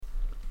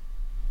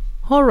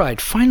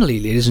Alright, finally,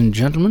 ladies and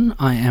gentlemen,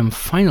 I am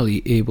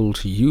finally able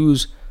to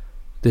use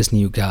this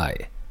new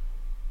guy.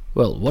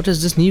 Well, what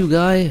is this new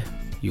guy?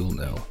 You'll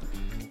know.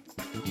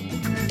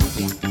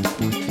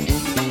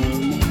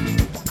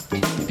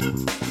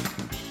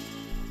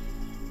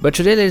 But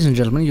today, ladies and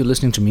gentlemen, you're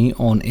listening to me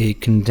on a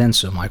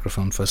condenser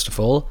microphone, first of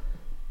all,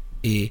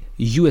 a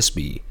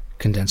USB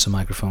condenser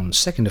microphone,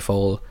 second of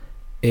all,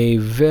 a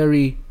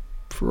very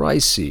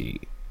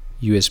pricey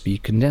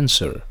USB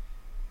condenser,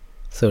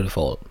 third of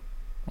all.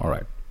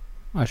 Alright,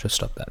 I should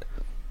stop that.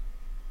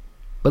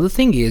 But the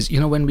thing is,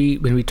 when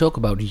we talk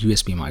about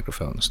USB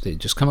microphones, they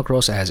just come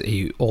across as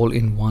a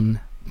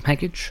all-in-one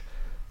package,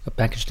 a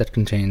package that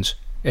contains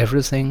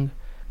everything.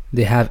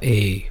 They have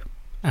a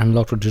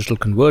analog to digital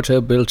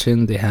converter built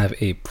in, they have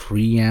a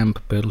preamp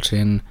built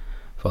in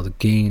for the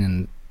gain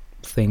and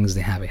things,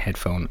 they have a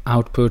headphone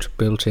output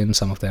built in,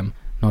 some of them,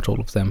 not all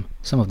of them,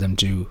 some of them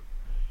do.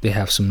 They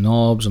have some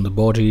knobs on the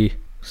body,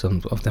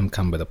 some of them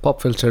come with a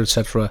pop filter,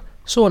 etc.,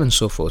 so on and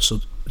so forth.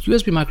 So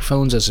USB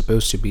microphones are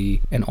supposed to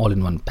be an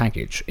all-in-one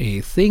package, a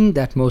thing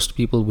that most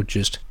people would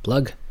just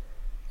plug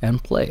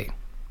and play.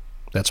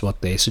 That's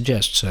what they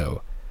suggest,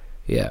 so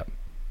yeah.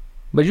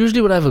 But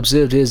usually what I've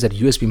observed is that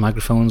USB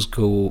microphones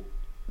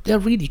they're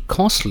really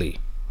costly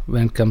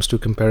when it comes to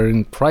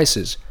comparing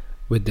prices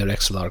with their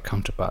XLR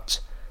counterparts.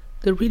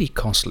 They're really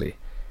costly.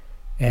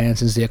 And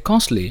since they're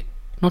costly,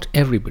 not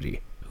everybody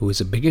who is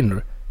a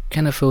beginner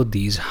can afford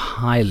these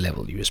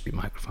high-level USB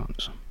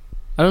microphones.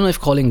 I don't know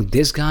if calling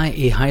this guy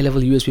a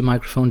high-level USB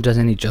microphone does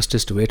any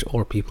justice to it,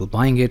 or people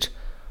buying it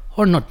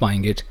or not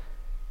buying it,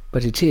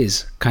 but it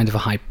is kind of a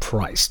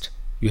high-priced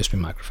USB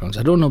microphone.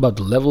 I don't know about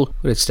the level,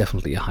 but it's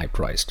definitely a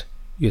high-priced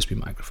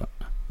USB microphone.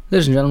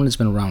 Ladies and gentlemen, it's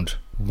been around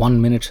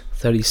 1 minute,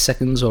 30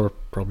 seconds, or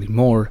probably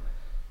more,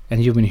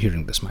 and you've been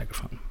hearing this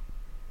microphone.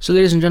 So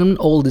ladies and gentlemen,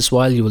 all this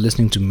while you were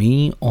listening to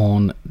me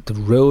on the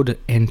Rode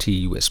NT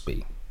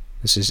USB.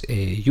 This is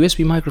a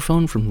USB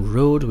microphone from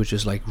Rode, which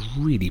is like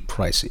really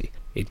pricey.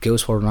 It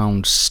goes for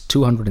around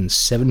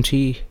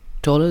 $270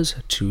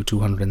 to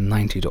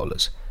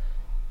 $290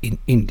 in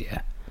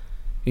India.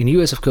 In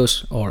US, of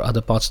course, or other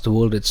parts of the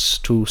world, it's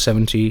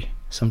 $270,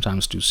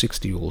 sometimes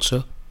 $260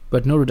 also,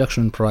 but no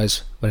reduction in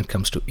price when it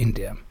comes to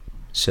India.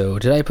 So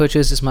did I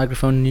purchase this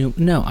microphone new?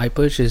 No, I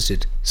purchased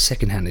it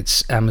secondhand.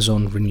 It's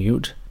Amazon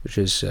Renewed, which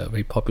is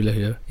very popular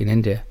here in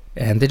India,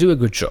 and they do a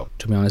good job.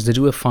 To be honest, they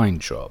do a fine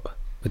job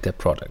with their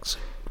products,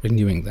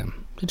 renewing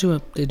them. They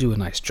do a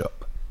nice job.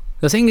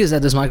 The thing is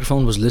that this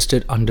microphone was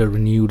listed under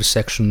Renewed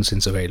section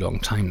since a very long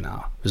time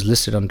now. It was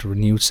listed under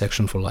Renewed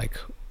section for like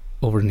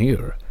over a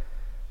year,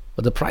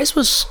 but the price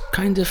was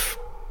kind of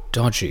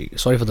dodgy.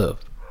 Sorry for the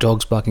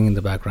dogs barking in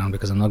the background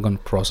because I'm not going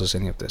to process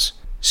any of this.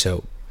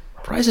 So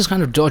price is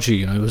kind of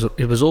dodgy,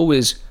 it was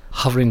always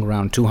hovering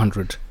around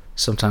 200,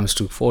 sometimes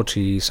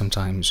 240,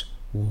 sometimes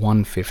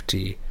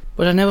 150,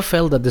 but I never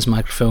felt that this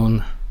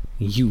microphone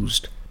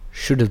used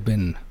should have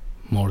been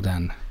more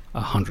than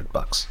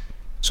 $100.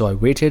 So I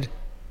waited,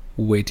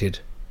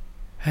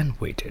 and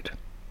waited.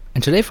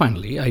 And today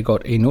finally I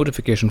got a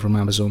notification from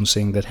Amazon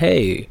saying that,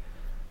 hey,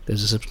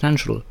 there's a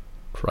substantial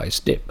price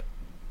dip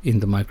in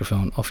the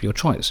microphone of your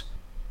choice.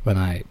 When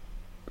I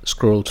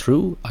scrolled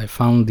through, I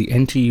found the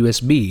NT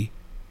USB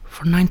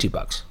for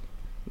 $90.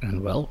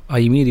 And well, I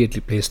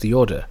immediately placed the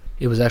order.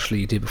 It was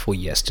actually day before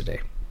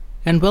yesterday.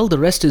 And well, the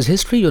rest is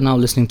history. You're now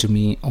listening to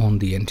me on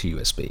the NT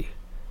USB.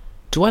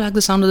 Do I like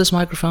the sound of this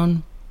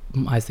microphone?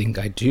 I think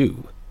I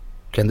do.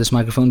 Can this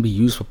microphone be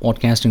used for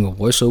podcasting or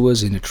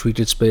voiceovers in a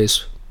treated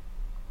space?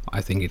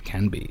 I think it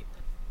can be.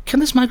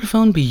 Can this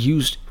microphone be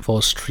used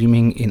for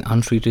streaming in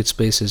untreated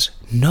spaces?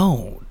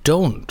 No,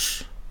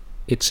 don't.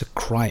 It's a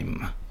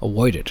crime.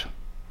 Avoid it.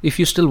 If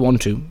you still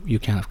want to, you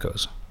can, of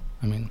course.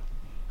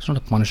 It's not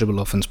a punishable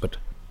offense, but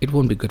it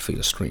won't be good for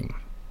your stream.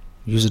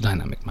 Use a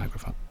dynamic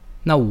microphone.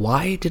 Now,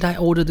 why did I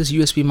order this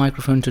USB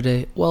microphone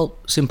today? Well,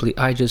 simply,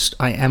 I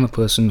am a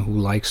person who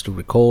likes to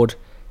record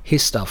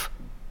his stuff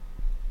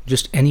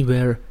just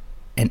anywhere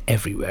and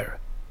everywhere.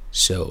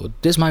 So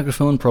this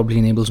microphone probably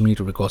enables me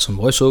to record some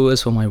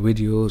voiceovers for my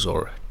videos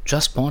or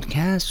just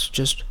podcasts,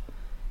 just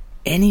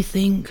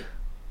anything.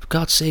 For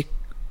God's sake,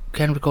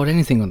 can record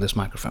anything on this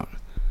microphone.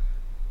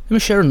 Let me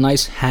share a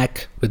nice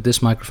hack with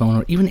this microphone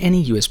or even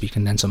any USB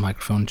condenser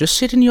microphone. Just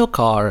sit in your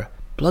car,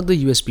 plug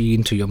the USB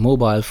into your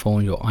mobile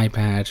phone, your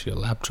iPad, your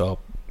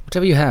laptop,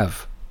 whatever you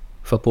have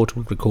for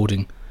portable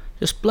recording.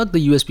 Just plug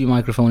the USB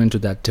microphone into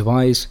that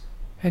device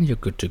and you're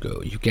good to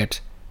go. You get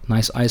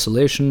nice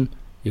isolation,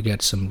 you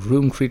get some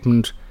room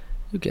treatment,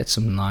 you get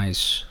some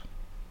nice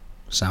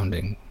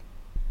sounding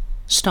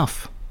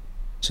stuff.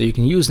 So you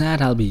can use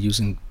that. I'll be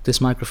using this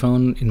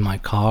microphone in my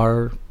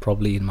car,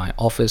 probably in my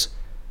office.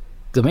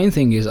 The main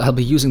thing is I'll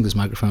be using this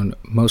microphone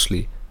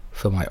mostly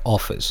for my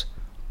office.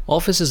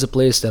 Office is the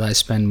place that I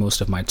spend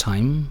most of my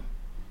time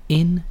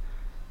in,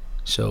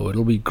 so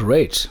it'll be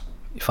great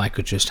if I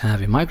could just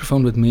have a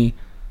microphone with me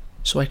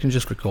so I can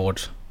just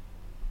record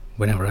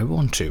whenever I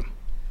want to.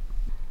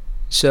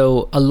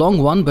 So a long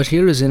one, but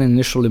here is an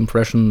initial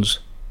impressions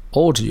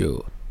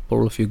audio for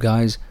all of you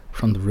guys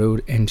from the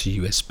Rode NT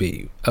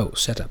USB. Oh,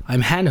 setup.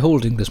 I'm hand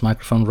holding this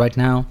microphone right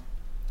now.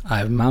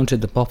 I've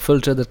mounted the pop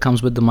filter that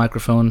comes with the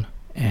microphone,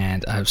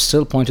 and I've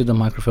still pointed the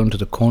microphone to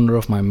the corner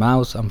of my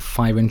mouth. I'm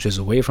 5 inches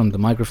away from the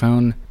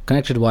microphone.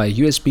 Connected via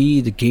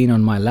USB, the gain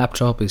on my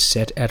laptop is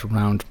set at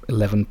around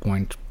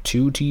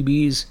 11.2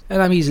 dBs,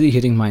 and I'm easily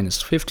hitting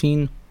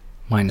 -15,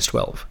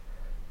 -12.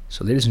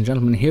 So ladies and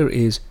gentlemen, here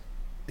is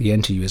the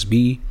NT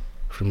USB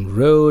from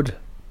Rode.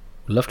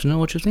 Would love to know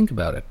what you think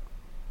about it.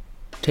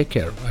 Take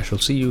care. I shall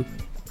see you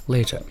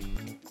later.